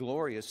 the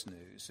glorious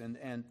news.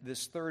 And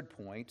this third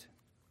point,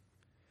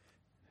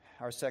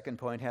 our second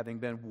point having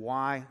been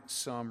why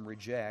some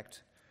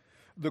reject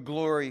the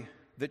glory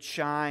that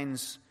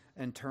shines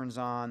and turns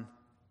on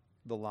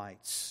the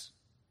lights.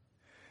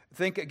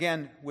 Think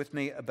again with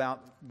me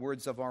about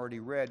words I've already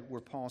read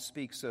where Paul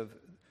speaks of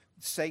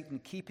Satan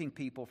keeping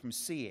people from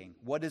seeing.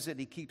 What is it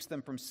he keeps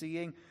them from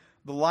seeing?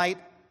 The light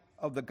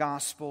of the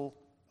gospel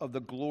of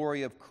the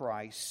glory of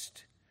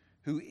Christ,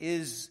 who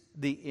is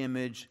the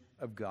image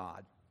of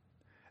God.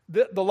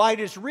 The light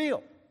is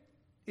real.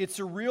 It's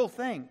a real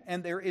thing,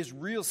 and there is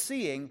real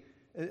seeing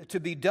to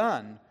be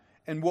done.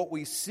 And what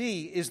we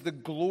see is the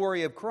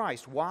glory of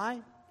Christ.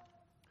 Why?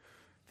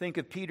 Think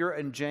of Peter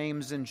and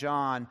James and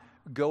John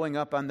going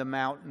up on the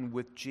mountain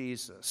with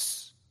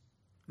Jesus.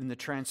 In the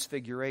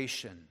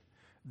transfiguration,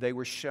 they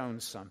were shown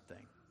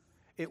something.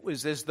 It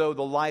was as though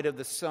the light of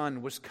the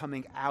sun was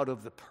coming out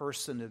of the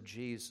person of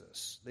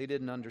Jesus. They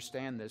didn't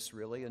understand this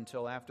really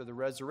until after the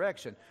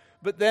resurrection.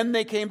 But then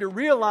they came to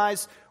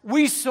realize,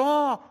 we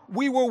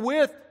were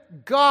with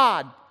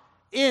God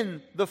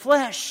in the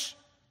flesh.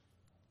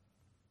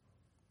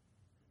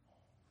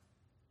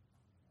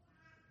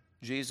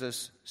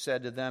 Jesus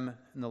said to them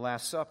in the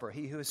Last Supper,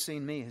 he who has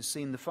seen me has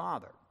seen the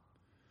Father.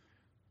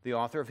 The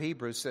author of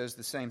Hebrews says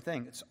the same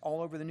thing. It's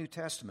all over the New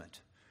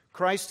Testament.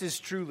 Christ is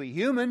truly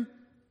human,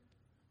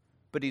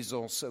 but he's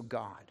also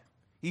God.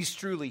 He's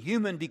truly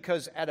human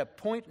because at a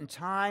point in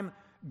time,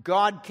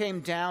 God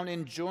came down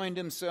and joined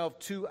himself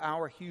to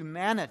our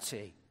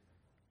humanity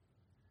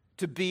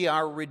to be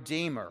our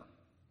Redeemer,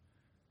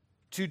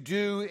 to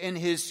do in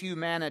his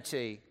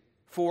humanity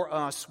for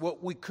us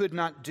what we could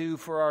not do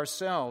for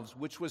ourselves,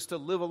 which was to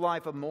live a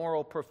life of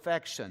moral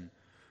perfection,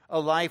 a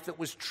life that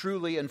was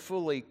truly and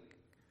fully,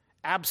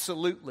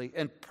 absolutely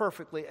and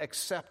perfectly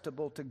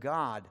acceptable to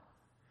God.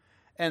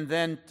 And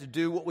then to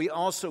do what we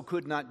also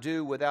could not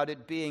do without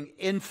it being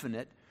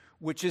infinite,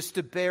 which is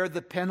to bear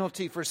the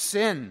penalty for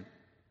sin,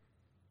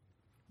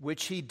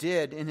 which he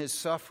did in his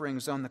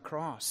sufferings on the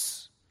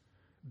cross,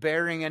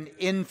 bearing an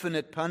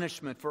infinite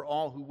punishment for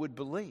all who would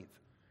believe.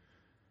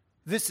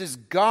 This is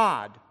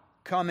God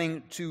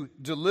coming to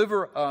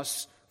deliver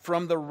us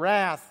from the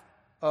wrath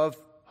of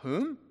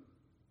whom?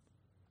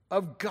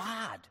 Of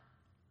God.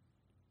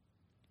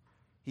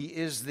 He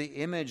is the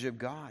image of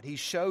God. He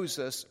shows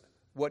us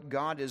what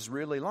God is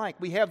really like.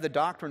 We have the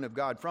doctrine of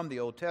God from the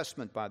Old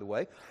Testament, by the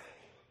way.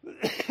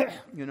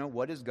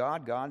 What is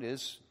God? God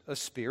is a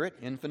spirit,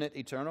 infinite,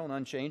 eternal, and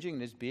unchanging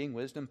in his being,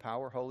 wisdom,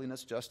 power,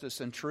 holiness,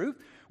 justice, and truth.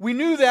 We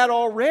knew that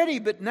already,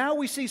 but now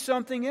we see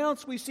something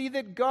else. We see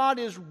that God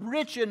is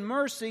rich in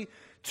mercy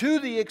to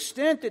the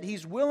extent that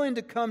he's willing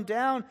to come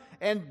down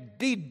and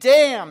be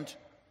damned,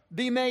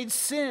 be made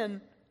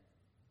sin,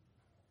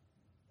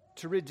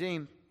 to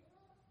redeem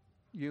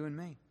you and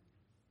me.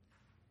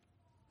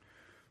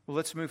 Well,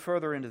 let's move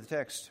further into the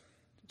text.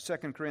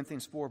 2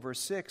 Corinthians 4, verse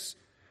 6.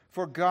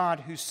 For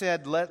God, who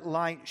said, "Let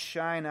light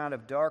shine out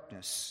of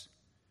darkness,"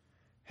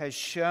 has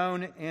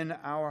shone in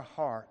our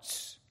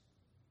hearts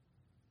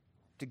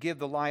to give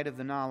the light of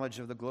the knowledge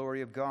of the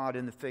glory of God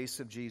in the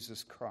face of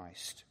Jesus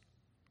Christ.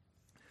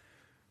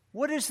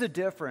 What is the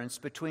difference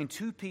between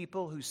two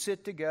people who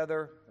sit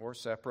together or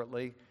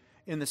separately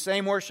in the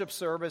same worship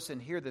service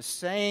and hear the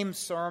same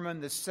sermon,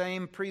 the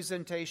same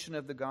presentation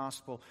of the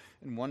gospel,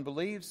 and one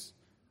believes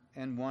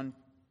and one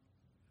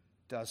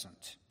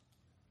doesn't?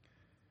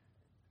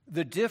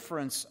 The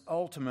difference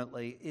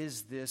ultimately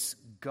is this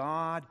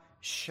God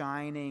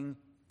shining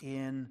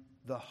in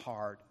the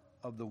heart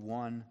of the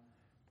one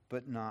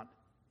but not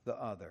the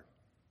other.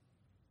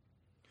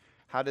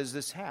 How does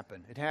this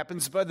happen? It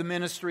happens by the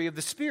ministry of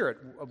the Spirit,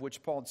 of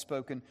which Paul had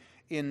spoken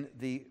in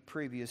the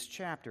previous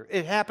chapter.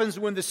 It happens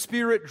when the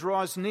Spirit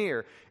draws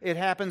near. It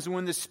happens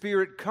when the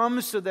Spirit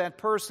comes to that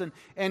person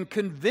and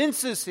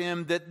convinces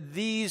him that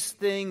these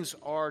things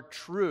are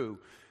true.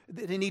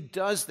 And he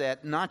does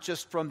that not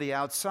just from the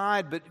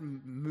outside, but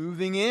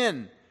moving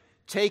in,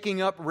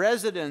 taking up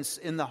residence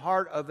in the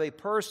heart of a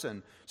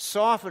person,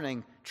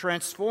 softening,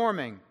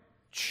 transforming,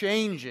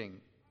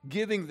 changing,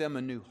 giving them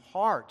a new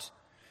heart.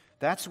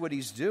 That's what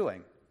he's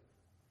doing.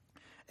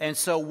 And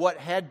so what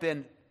had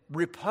been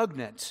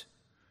repugnant,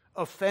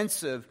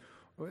 offensive,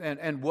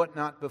 and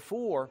whatnot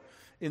before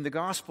in the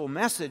gospel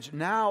message,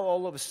 now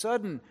all of a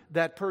sudden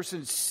that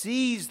person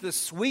sees the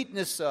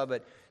sweetness of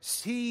it,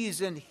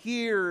 sees and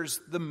hears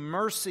the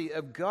mercy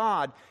of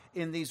God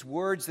in these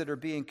words that are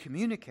being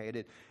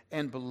communicated,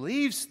 and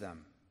believes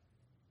them.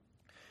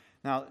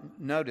 Now,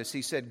 notice,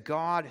 he said,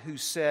 God who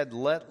said,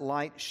 "Let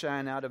light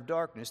shine out of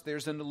darkness."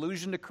 There's an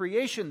allusion to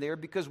creation there,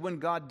 because when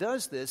God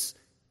does this,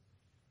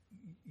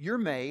 you're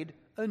made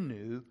a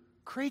new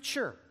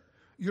creature.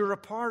 You're a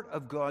part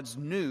of God's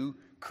new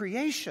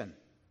creation.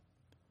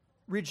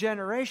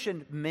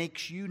 Regeneration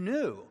makes you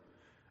new.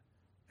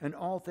 And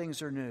all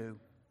things are new,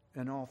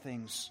 and all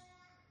things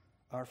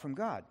are from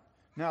God.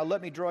 Now,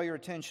 let me draw your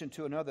attention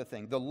to another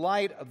thing. The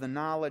light of the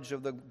knowledge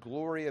of the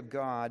glory of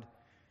God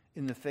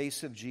in the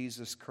face of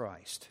Jesus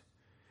Christ.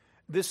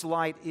 This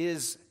light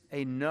is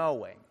a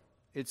knowing.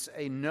 It's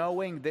a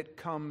knowing that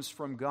comes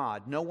from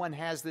God. No one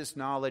has this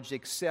knowledge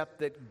except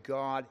that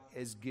God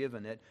has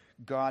given it.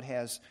 God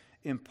has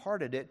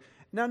imparted it.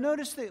 Now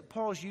notice that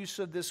Paul's use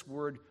of this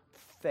word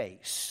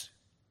face.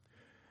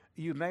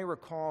 You may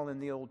recall in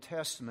the Old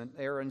Testament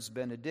Aaron's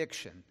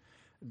benediction,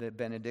 the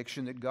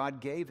benediction that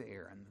God gave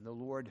Aaron. The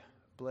Lord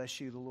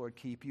bless you, the Lord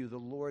keep you, the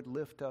Lord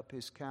lift up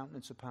his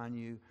countenance upon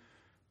you.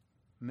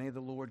 May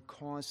the Lord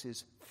cause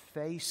his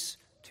face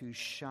to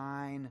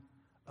shine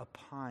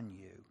upon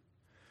you.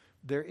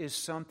 There is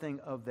something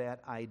of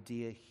that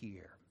idea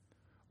here.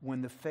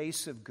 When the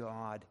face of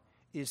God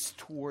is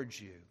towards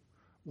you,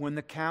 when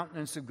the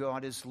countenance of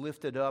God is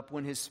lifted up,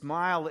 when his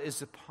smile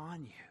is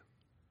upon you,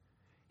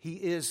 he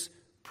is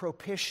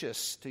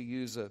propitious, to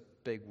use a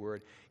big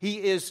word.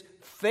 He is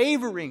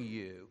favoring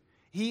you.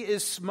 He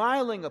is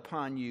smiling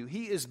upon you.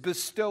 He is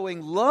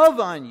bestowing love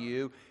on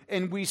you.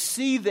 And we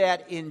see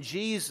that in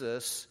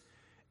Jesus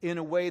in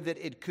a way that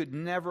it could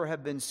never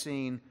have been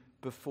seen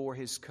before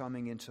his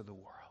coming into the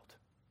world.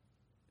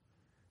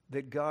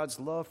 That God's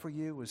love for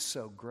you was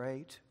so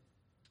great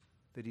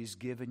that he's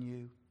given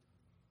you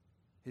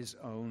his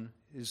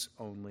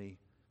only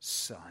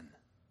Son.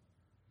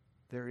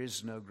 There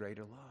is no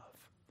greater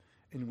love.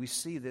 And we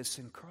see this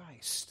in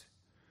Christ.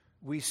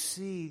 We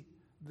see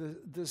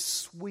the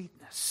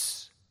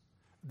sweetness,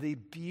 the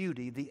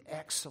beauty, the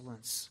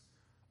excellence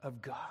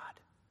of God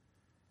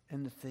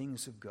and the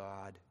things of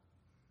God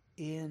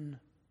in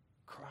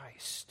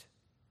Christ.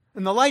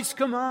 And the lights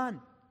come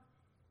on.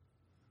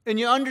 And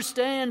you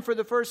understand for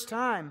the first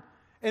time.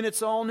 And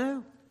it's all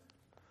new.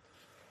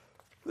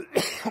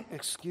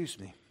 Excuse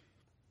me.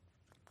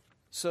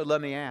 So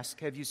let me ask,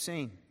 have you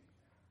seen?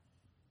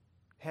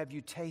 Have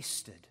you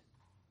tasted?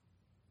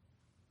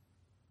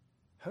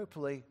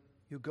 Hopefully,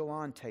 you'll go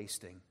on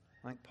tasting.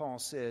 Like Paul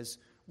says,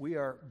 we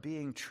are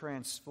being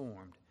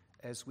transformed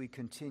as we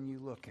continue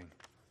looking.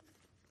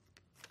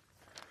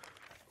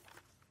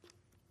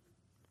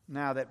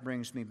 Now that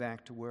brings me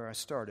back to where I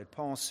started.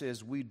 Paul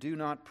says, we do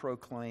not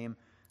proclaim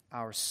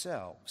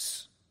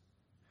ourselves.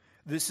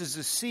 This is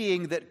a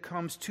seeing that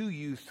comes to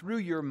you through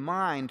your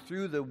mind,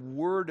 through the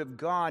Word of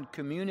God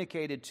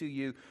communicated to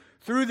you,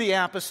 through the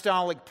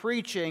apostolic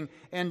preaching,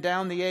 and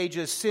down the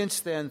ages since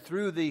then,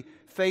 through the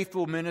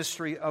faithful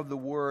ministry of the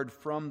Word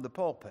from the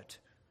pulpit.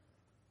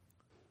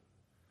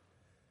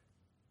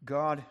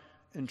 God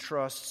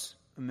entrusts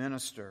a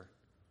minister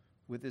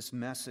with this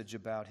message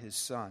about His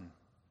Son.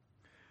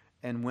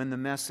 And when the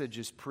message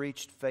is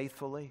preached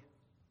faithfully,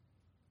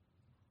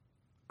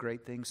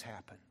 great things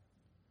happen.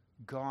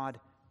 God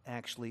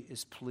actually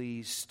is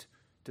pleased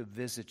to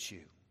visit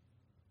you,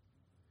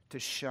 to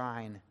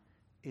shine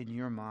in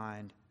your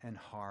mind and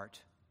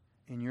heart,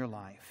 in your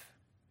life,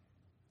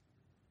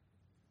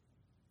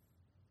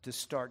 to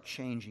start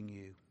changing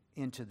you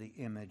into the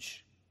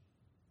image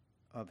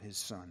of His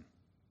Son.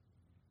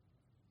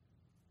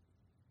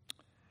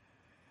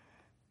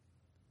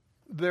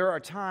 There are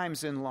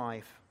times in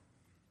life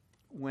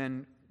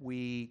when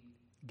we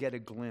get a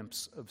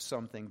glimpse of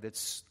something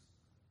that's,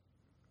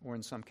 or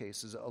in some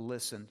cases, a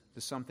listen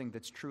to something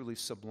that's truly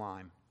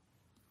sublime.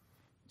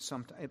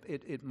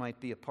 It might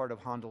be a part of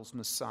Handel's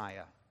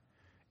Messiah.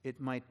 It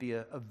might be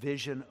a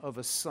vision of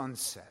a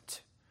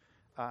sunset.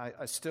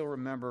 I still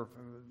remember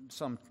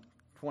some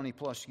 20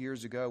 plus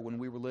years ago when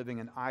we were living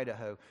in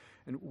Idaho,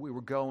 and we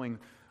were going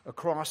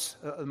across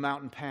a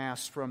mountain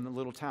pass from the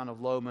little town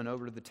of Lowman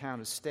over to the town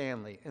of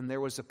Stanley. And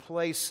there was a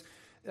place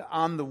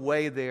on the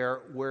way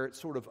there where it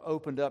sort of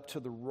opened up to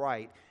the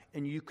right,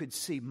 and you could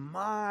see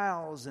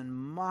miles and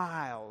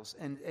miles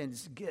and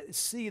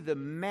see the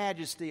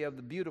majesty of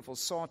the beautiful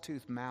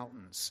Sawtooth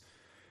Mountains.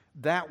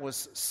 That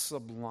was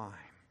sublime.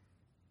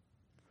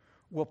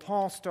 Well,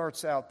 Paul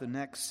starts out the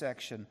next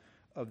section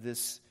of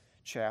this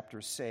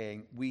chapter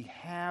saying, we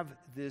have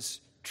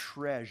this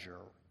treasure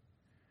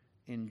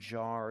in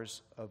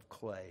jars of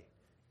clay.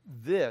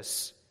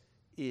 This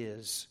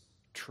is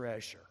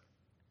treasure.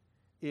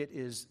 It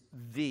is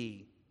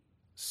the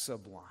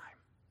sublime.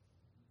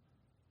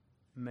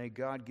 May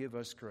God give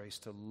us grace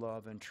to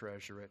love and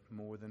treasure it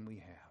more than we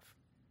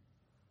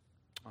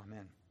have.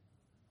 Amen.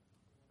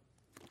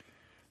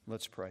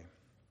 Let's pray.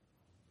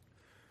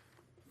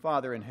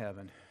 Father in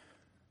heaven,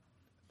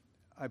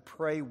 I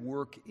pray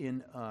work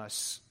in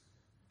us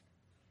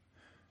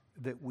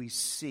that we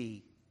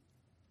see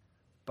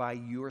by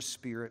your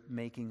Spirit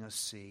making us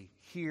see,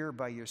 hear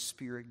by your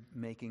Spirit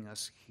making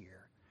us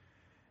hear,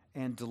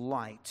 and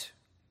delight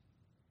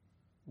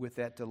with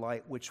that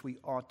delight which we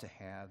ought to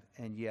have,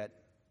 and yet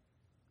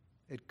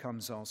it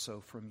comes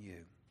also from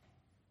you,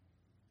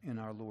 in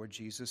our Lord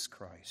Jesus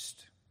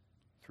Christ,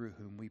 through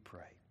whom we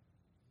pray.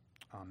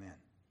 Amen.